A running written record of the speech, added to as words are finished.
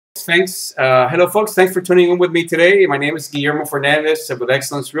Thanks. Hello, folks. Thanks for tuning in with me today. My name is Guillermo Fernandez with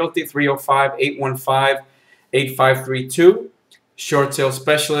Excellence Realty, 305-815-8532. Short sale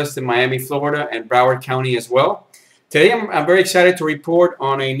specialist in Miami, Florida, and Broward County as well. Today, I'm very excited to report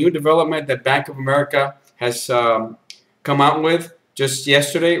on a new development that Bank of America has come out with just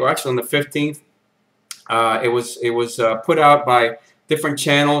yesterday, or actually on the 15th. It was put out by different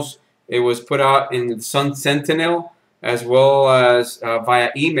channels. It was put out in the Sun Sentinel, as well as via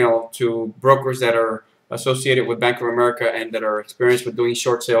email to brokers that are associated with Bank of America and that are experienced with doing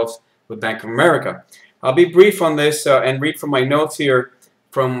short sales with Bank of America. I'll be brief on this and read from my notes here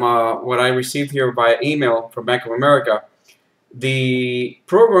from what I received here via email from Bank of America. The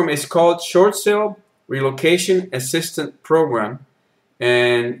program is called Short Sale Relocation Assistant Program,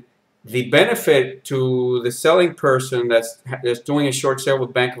 and the benefit to the selling person that's doing a short sale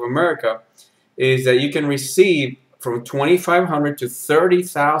with Bank of America is that you can receive from $2,500 to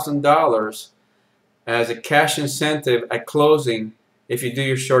 $30,000 as a cash incentive at closing if you do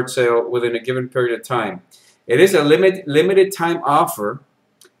your short sale within a given period of time. It is a limited time offer,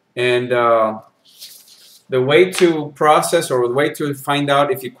 and the way to process or the way to find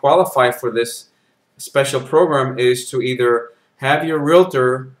out if you qualify for this special program is to either have your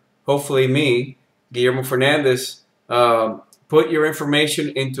realtor, hopefully me, Guillermo Fernandez, put your information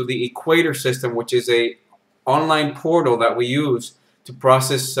into the Equator system, which is a online portal that we use to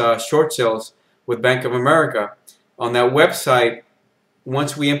process short sales with Bank of America. On that website,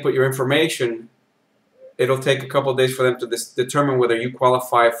 once we input your information, it'll take a couple of days for them to determine whether you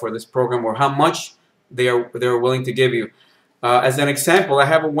qualify for this program or how much they're willing to give you. As an example, I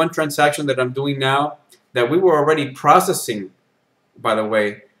have one transaction that I'm doing now that we were already processing, by the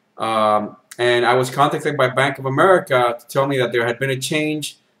way, and I was contacted by Bank of America to tell me that there had been a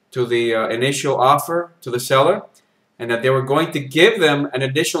change to the initial offer to the seller, and that they were going to give them an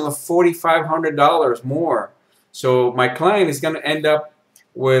additional $4,500 more. So my client is going to end up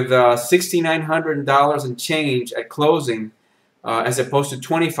with $6,900 and change at closing, as opposed to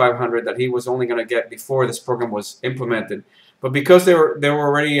 $2,500 that he was only going to get before this program was implemented. But because they were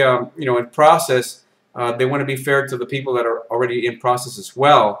already in process, they want to be fair to the people that are already in process as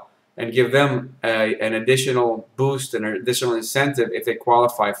well, and give them an additional boost and an additional incentive if they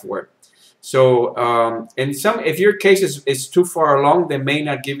qualify for it. So if your case is too far along, they may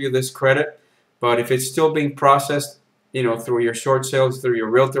not give you this credit. But if it's still being processed, through your short sales, through your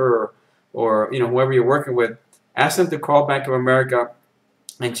realtor, or whoever you're working with, ask them to call Bank of America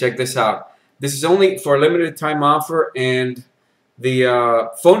and check this out. This is only for a limited time offer, and the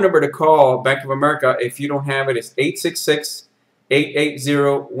phone number to call Bank of America, if you don't have it, is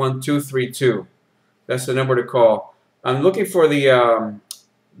 866-880-1232. That's the number to call. I'm looking for the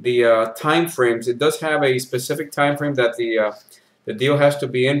time frames. It does have a specific time frame that the deal has to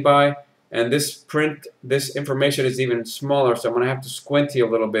be in by, and this information is even smaller, so I'm going to have to squint here a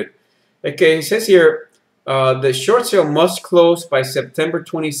little bit. Okay, it says here, the short sale must close by September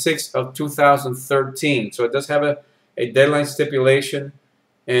 26th of 2013. So it does have a deadline stipulation,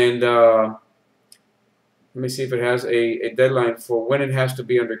 and let me see if it has a deadline for when it has to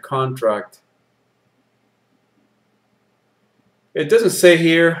be under contract. It doesn't say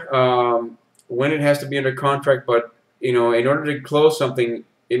here when it has to be under contract, but in order to close something,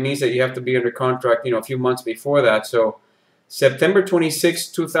 it means that you have to be under contract a few months before that. So September 26,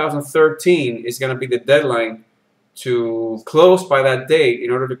 2013 is going to be the deadline to close by that date in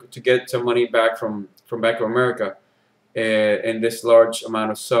order to get some money back from Bank of America. And this large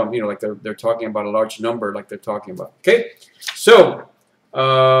amount of sum, like they're talking about a large number, like they're talking about. Okay, so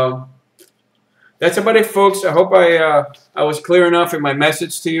that's about it, folks. I hope I was clear enough in my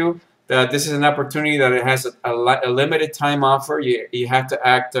message to you that this is an opportunity that it has a limited time offer. You have to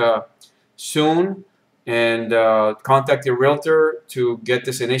act soon, and contact your realtor to get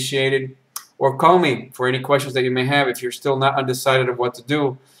this initiated, or call me for any questions that you may have. If you're still not undecided of what to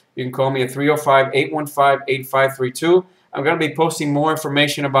do, you can call me at 305-815-8532. I'm going to be posting more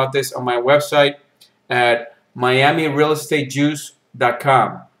information about this on my website at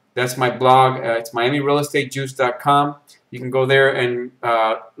miamirealestatejuice.com. That's my blog. It's miamirealestatejuice.com. You can go there and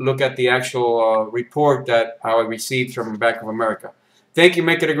look at the actual report that I received from Bank of America. Thank you.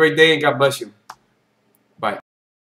 Make it a great day, and God bless you.